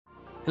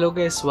Hello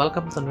guys,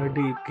 welcome to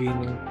Nerdy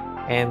Gaming,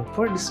 and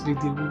for this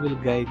video we will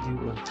guide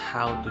you on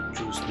how to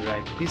choose the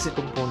right PC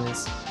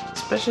components,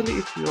 especially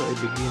if you are a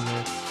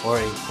beginner or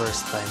a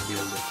first time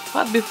builder.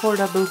 But before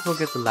that, don't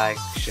forget to like,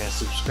 share, and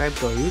subscribe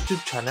to our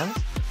YouTube channel.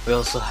 We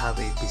also have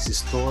a PC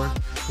store,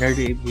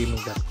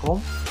 nerdygaming.com,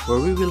 where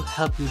we will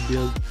help you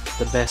build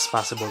the best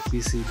possible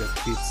PC that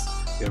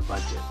fits your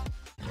budget.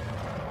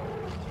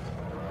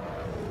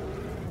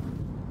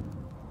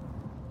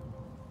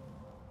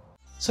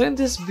 So in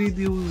this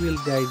video, we will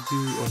guide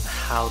you on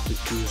how to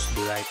choose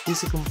the right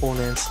PC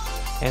components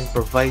and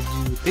provide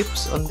you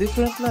tips on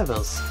different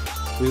levels.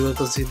 We will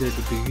consider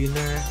the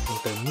beginner,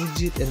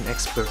 intermediate, and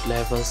expert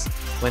levels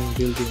when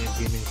building a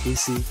gaming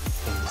PC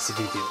in this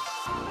video.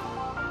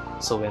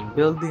 So when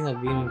building a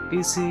gaming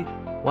PC,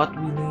 what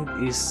we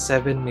need is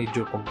 7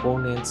 major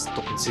components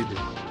to consider: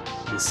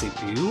 the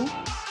CPU,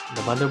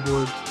 the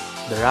motherboard,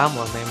 the RAM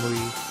or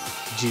memory,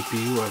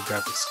 GPU or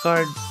graphics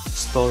card,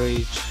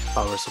 storage,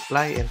 power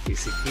supply, and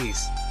PC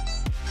case.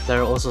 There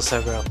are also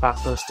several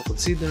factors to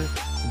consider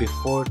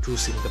before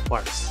choosing the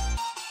parts.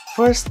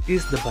 First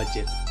is the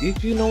budget.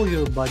 If you know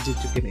your budget,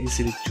 you can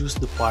easily choose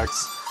the parts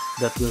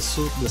that will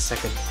suit the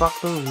second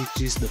factor,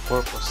 which is the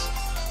purpose.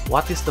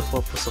 What is the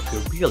purpose of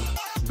your build?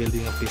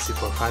 Building a PC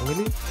for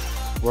family,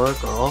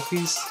 work or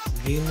office,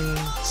 gaming,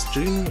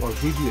 streaming, or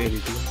video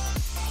editing?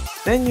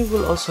 Then you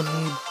will also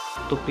need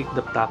to pick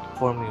the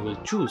platform you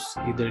will choose.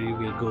 Either you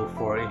will go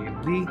for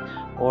AMD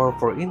or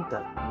for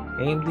Intel.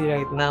 AMD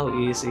right now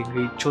is a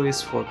great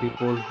choice for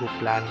people who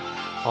plan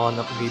on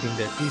upgrading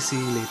their PC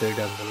later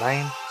down the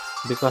line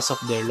because of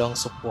their long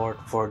support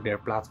for their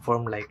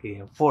platform like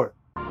AM4.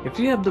 If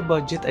you have the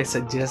budget, I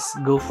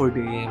suggest go for the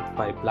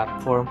AM5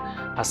 platform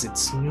as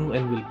it's new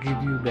and will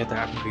give you better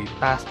upgrade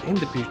path in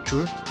the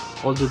future,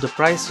 although the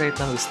price right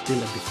now is still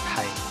a bit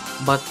high.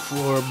 But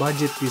for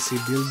budget PC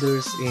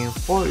builders,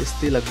 AM4 is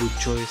still a good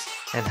choice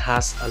and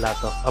has a lot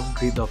of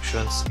upgrade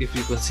options if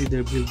you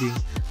consider building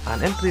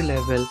an entry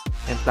level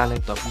and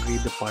planning to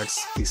upgrade the parts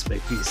piece by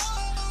piece.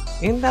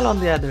 Intel, on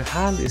the other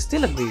hand, is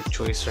still a great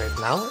choice right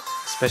now,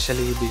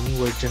 especially the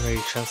newer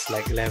generations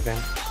like 11,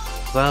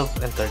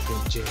 12, and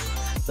 13 Gen.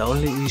 The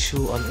only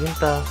issue on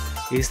Intel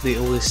is they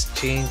always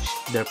change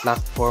their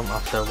platform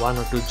after 1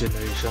 or 2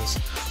 generations.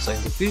 So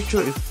in the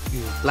future, if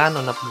you plan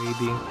on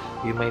upgrading,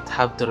 you might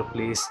have to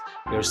replace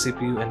your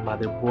CPU and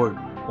motherboard,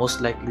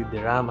 most likely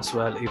the RAM as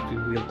well if you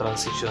will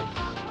transition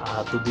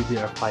to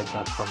DDR5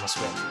 platform as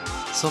well.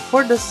 So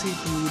for the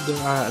CPU,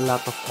 there are a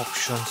lot of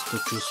options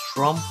to choose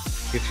from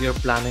if you're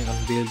planning on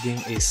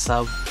building a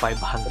sub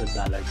 $500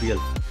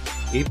 build.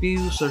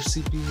 APUs or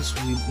CPUs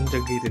with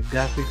integrated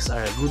graphics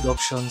are good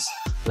options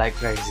like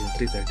Ryzen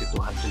 3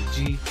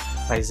 3200G,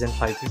 Ryzen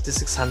 5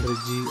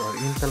 5600G, or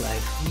Intel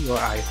i3 or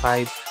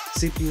i5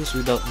 CPUs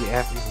without the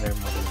F in their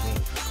model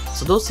name.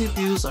 So those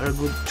CPUs are a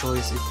good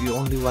choice if you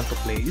only want to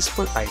play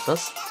esports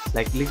titles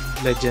like League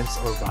of Legends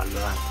or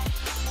Valorant.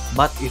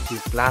 But if you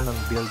plan on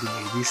building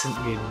a decent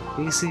gaming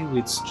PC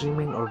with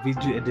streaming or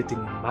video editing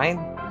in mind,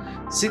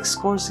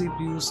 6-core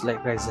CPUs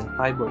like Ryzen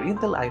 5 or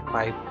Intel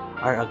i5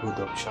 are a good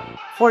option.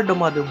 For the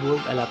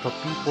motherboard, a lot of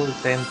people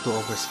tend to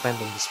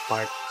overspend on this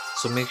part,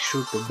 so make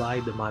sure to buy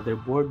the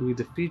motherboard with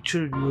the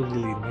feature you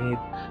really need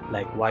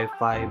like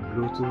Wi-Fi,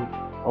 Bluetooth,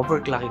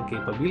 overclocking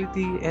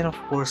capability, and of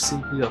course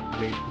CPU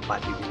upgrade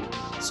compatibility.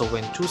 So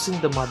when choosing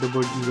the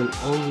motherboard, you will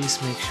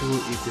always make sure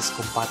it is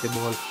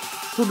compatible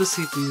to the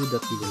CPU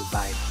that you will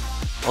buy.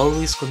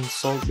 Always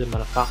consult the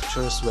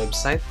manufacturer's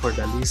website for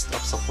the list of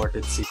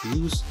supported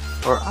CPUs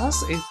or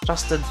ask a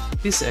trusted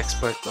PC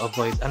expert to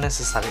avoid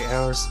unnecessary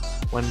errors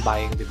when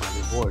buying the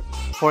motherboard.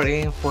 For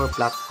AM4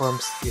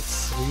 platforms,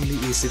 it's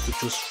really easy to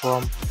choose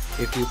from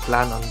if you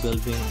plan on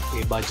building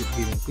a budget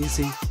gaming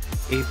PC,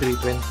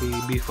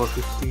 A320,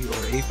 B450,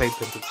 or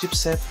A520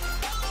 chipset.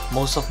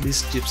 Most of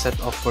these chipset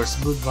offers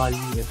good value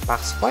and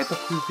packs quite a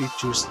few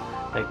features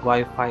like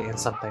Wi-Fi and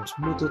sometimes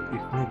Bluetooth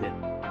if needed.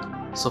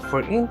 So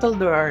for Intel,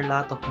 there are a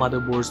lot of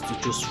motherboards to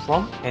choose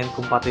from, and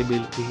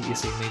compatibility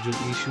is a major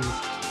issue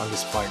on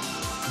this part.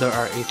 There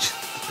are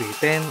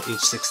H310,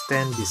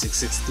 H610,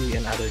 B660,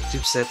 and other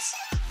chipsets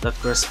that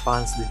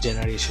corresponds the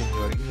generation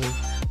you're in.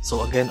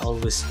 So again,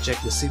 always check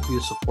the CPU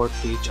support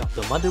page of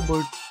the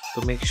motherboard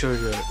to make sure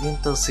your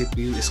Intel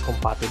CPU is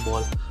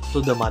compatible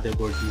to the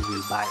motherboard you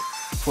will buy.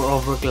 For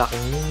overclocking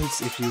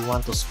needs, if you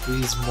want to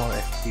squeeze more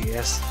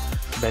FPS,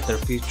 better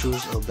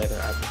features, or better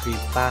upgrade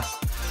path,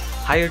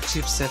 higher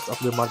chipset of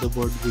the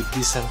motherboard with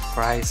decent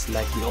price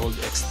like the old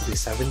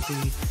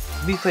X370,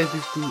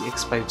 B550,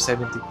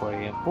 X570 for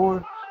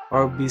AM4,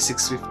 or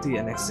B650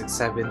 and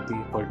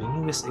X670 for the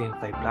newest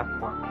AM5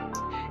 platform.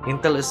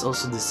 Intel is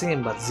also the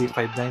same, but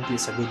Z590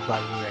 is a good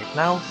value right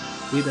now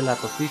with a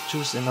lot of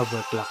features and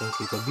overclocking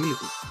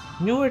capability.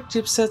 Newer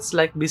chipsets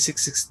like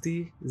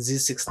B660,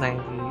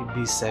 Z690,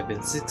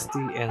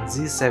 B760, and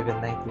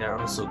Z790 are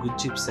also good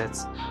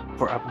chipsets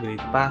for upgrade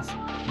path,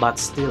 but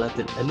still a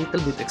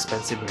little bit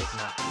expensive right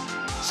now.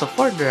 So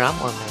for the RAM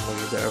or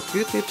memory, there are a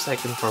few tips I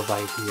can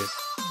provide here.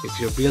 If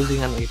you're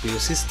building an APU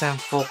system,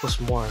 focus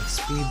more on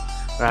speed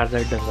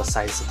rather than the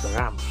size of the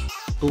RAM.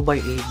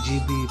 2x8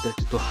 GB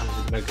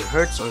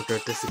 3200MHz or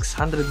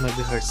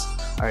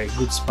 3600MHz are a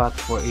good spot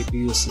for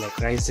APUs like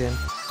Ryzen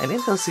and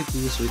Intel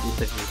CPUs with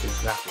integrated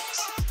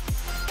graphics.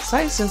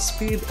 Size and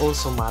speed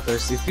also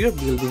matters if you're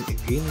building a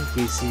gaming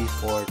PC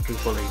for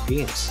AAA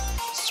games,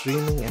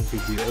 streaming, and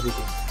video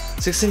editing.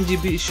 16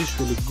 GB is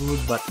usually good,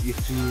 but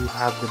if you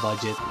have the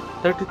budget,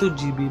 32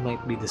 GB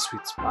might be the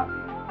sweet spot.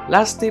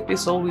 Last tip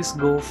is always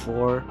go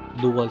for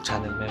dual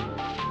channel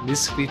memory.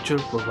 This feature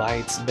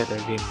provides better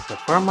gaming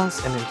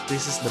performance and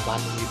increases the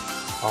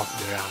bandwidth of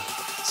the RAM.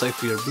 So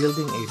if you're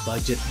building a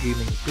budget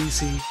gaming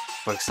PC,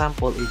 for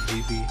example 8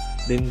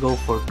 GB, then go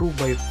for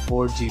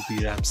 2x4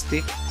 GB RAM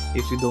stick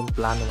if you don't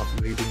plan on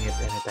upgrading it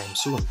anytime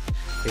soon.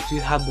 If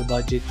you have the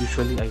budget,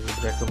 usually I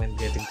would recommend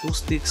getting 2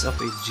 sticks of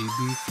 8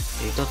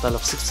 GB, a total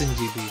of 16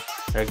 GB,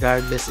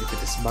 regardless if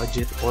it is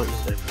budget or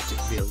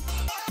intermediate build.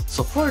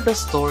 So for the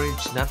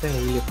storage, nothing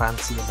really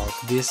fancy about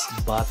this,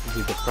 but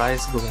with the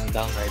price going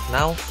down right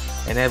now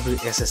and every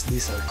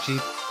SSDs are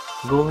cheap,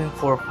 going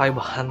for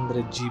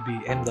 500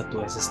 GB M.2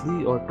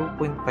 SSD or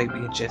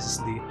 2.5-inch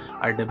SSD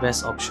are the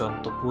best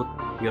option to put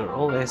your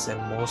OS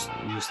and most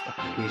used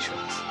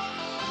applications.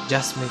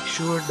 Just make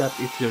sure that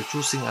if you're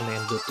choosing an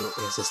M.2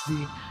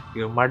 SSD,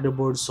 your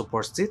motherboard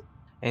supports it,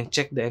 and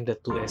check the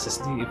M.2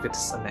 SSD if it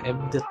is an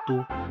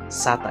M.2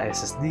 SATA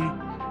SSD,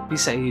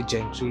 PCIe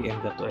Gen 3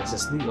 M.2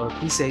 SSD, or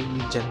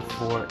PCIe Gen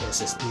 4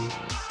 SSD,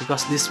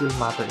 because this will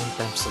matter in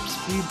terms of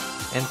speed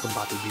and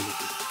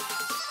compatibility.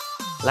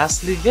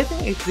 Lastly, getting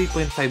a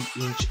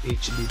 3.5-inch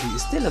HDD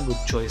is still a good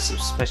choice,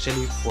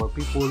 especially for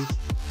people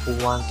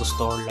who want to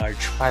store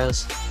large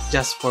files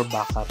just for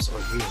backups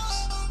or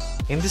games.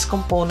 In this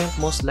component,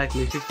 most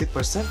likely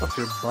 50% of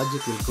your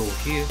budget will go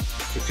here.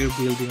 If you're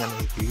building an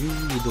APU,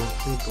 you don't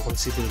need to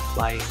consider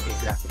buying a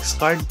graphics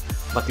card,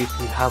 but if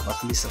you have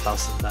at least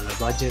 $1,000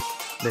 budget,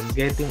 then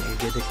getting a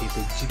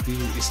dedicated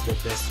GPU is the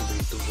best way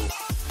to go.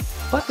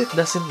 But it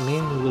doesn't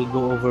mean you will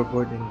go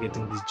overboard in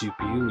getting the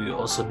GPU. You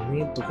also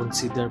need to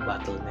consider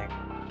bottleneck.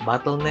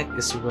 Bottleneck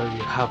is where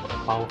you have a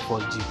powerful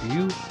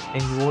GPU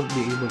and you won't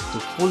be able to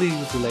fully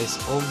utilize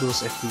all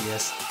those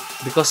FPS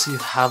because you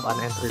have an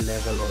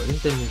entry-level or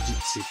intermediate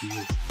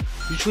CPU.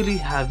 Usually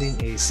having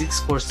a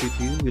 6-core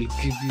CPU will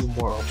give you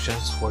more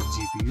options for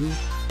GPU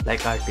like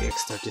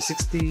RTX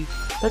 3060,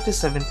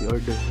 3070 or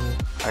the new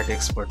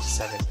RTX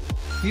 4070.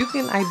 You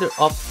can either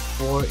opt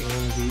for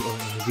AMD or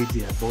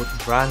Nvidia. Both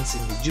brands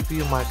in the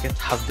GPU market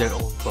have their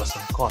own pros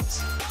and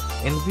cons.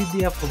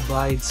 Nvidia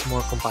provides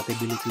more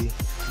compatibility,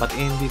 but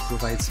AMD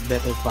provides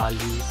better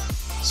value,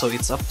 so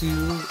it's up to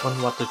you on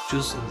what to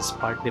choose in this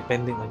part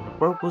depending on your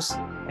purpose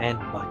and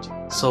budget.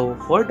 So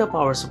for the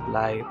power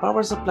supply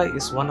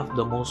is one of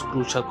the most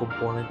crucial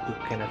components you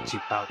cannot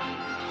cheap out.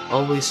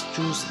 Always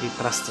choose a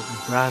trusted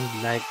brand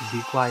like Be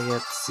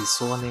Quiet,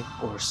 Seasonic,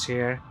 or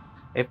Share,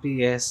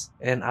 APS,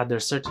 and other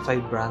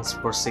certified brands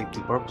for safety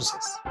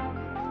purposes.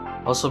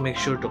 Also make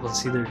sure to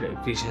consider the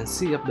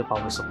efficiency of the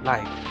power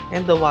supply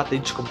and the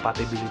wattage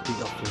compatibility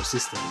of your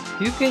system.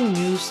 You can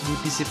use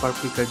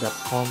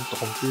dpcpowerpicker.com to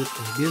compute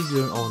and build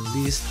your own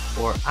list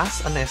or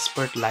ask an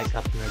expert like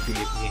at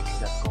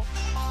nerdy8gaming.com.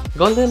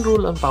 Golden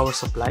rule on power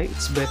supply: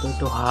 it's better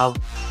to have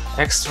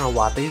extra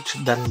wattage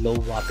than low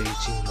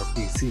wattage in your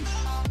PC.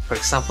 For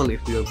example,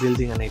 if you're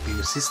building an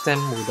APU system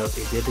without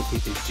a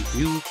dedicated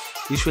GPU,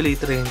 usually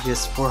it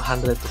ranges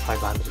 400 to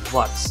 500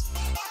 watts.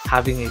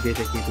 Having a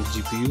dedicated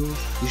GPU,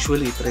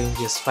 usually it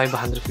ranges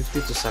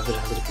 550 to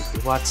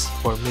 750 watts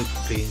for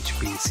mid-range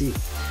PC.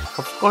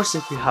 Of course,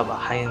 if you have a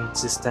high-end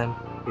system,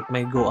 it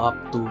may go up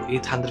to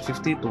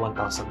 850 to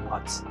 1000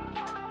 watts.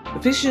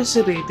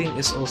 Efficiency rating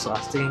is also a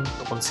thing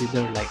to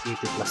consider, like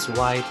 80 plus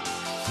white,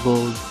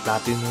 gold,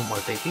 platinum, or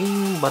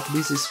titanium, but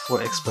this is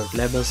for expert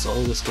levels, so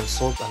always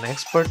consult an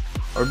expert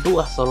or do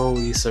a thorough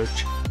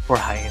research for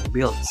high-end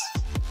builds.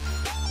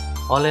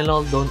 All in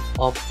all, don't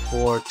opt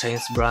for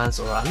Chinese brands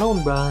or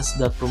unknown brands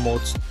that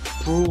promotes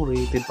true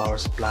rated power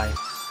supply,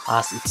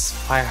 as it's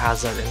fire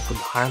hazard and could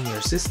harm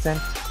your system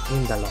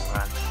in the long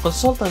run.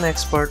 Consult an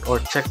expert or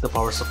check the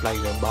power supply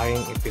you're buying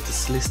if it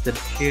is listed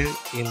here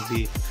in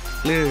the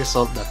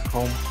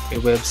clearresult.com, a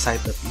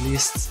website that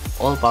lists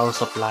all power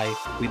supply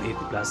with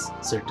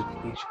 80+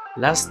 certification.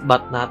 Last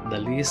but not the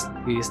least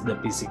is the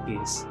PC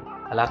case.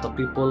 A lot of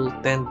people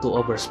tend to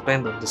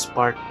overspend on this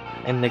part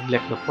and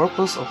neglect the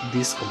purpose of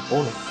this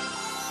component.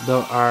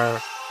 There are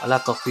a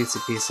lot of PC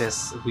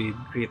cases with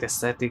great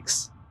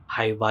aesthetics,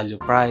 high value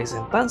price,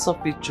 and tons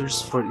of features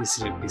for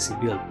easier PC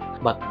build.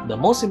 But the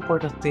most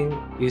important thing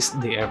is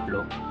the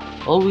airflow.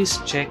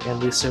 Always check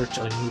and research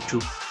on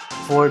YouTube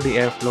for the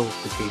airflow of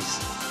the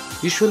case.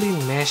 Usually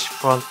mesh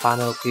front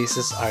panel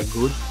cases are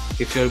good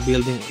if you're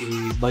building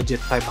a budget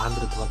 500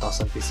 to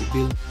 1000 PC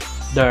build.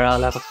 There are a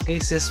lot of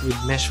cases with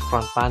mesh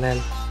front panel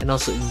and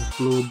also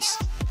includes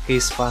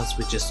case fans,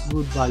 which is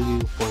good value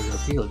for your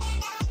build.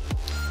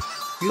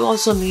 You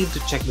also need to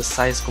check the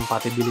size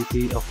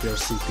compatibility of your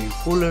CPU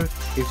cooler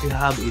if you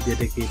have a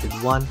dedicated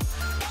one,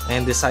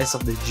 and the size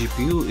of the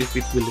GPU if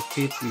it will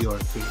fit your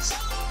case.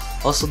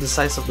 Also, the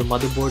size of the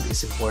motherboard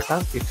is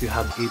important. If you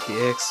have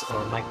ATX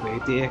or micro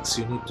ATX,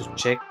 you need to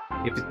check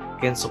if it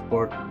can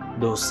support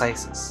those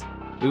sizes.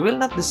 We will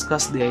not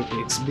discuss the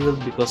ATX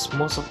build because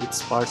most of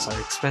its parts are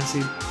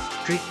expensive,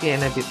 tricky,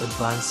 and a bit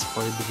advanced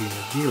for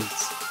beginner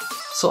builds.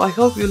 So I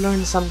hope you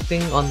learned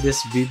something on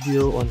this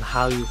video on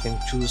how you can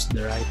choose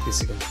the right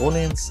PC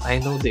components. I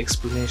know the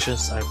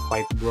explanations are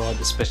quite broad,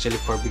 especially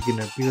for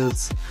beginner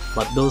builds,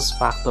 but those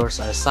factors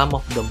are some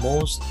of the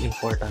most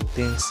important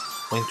things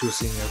when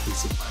choosing your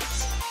PC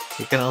parts.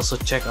 You can also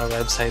check our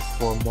website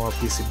for more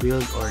PC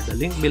build or the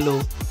link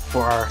below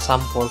for our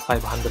sample $500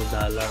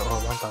 or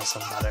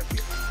 $1,000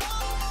 build.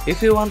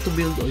 If you want to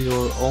build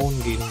your own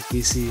gaming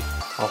PC,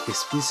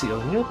 office PC, or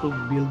new to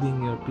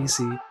building your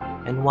PC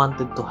and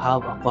wanted to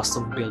have a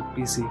custom built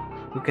PC,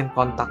 you can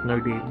contact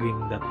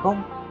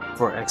nerdygaming.com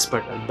for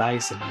expert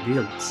advice and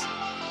builds.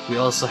 We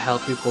also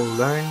help people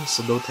learn,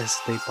 so don't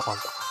hesitate to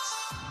contact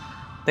us.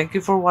 Thank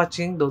you for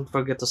watching. Don't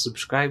forget to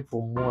subscribe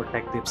for more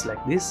tech tips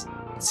like this.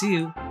 See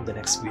you in the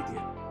next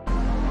video.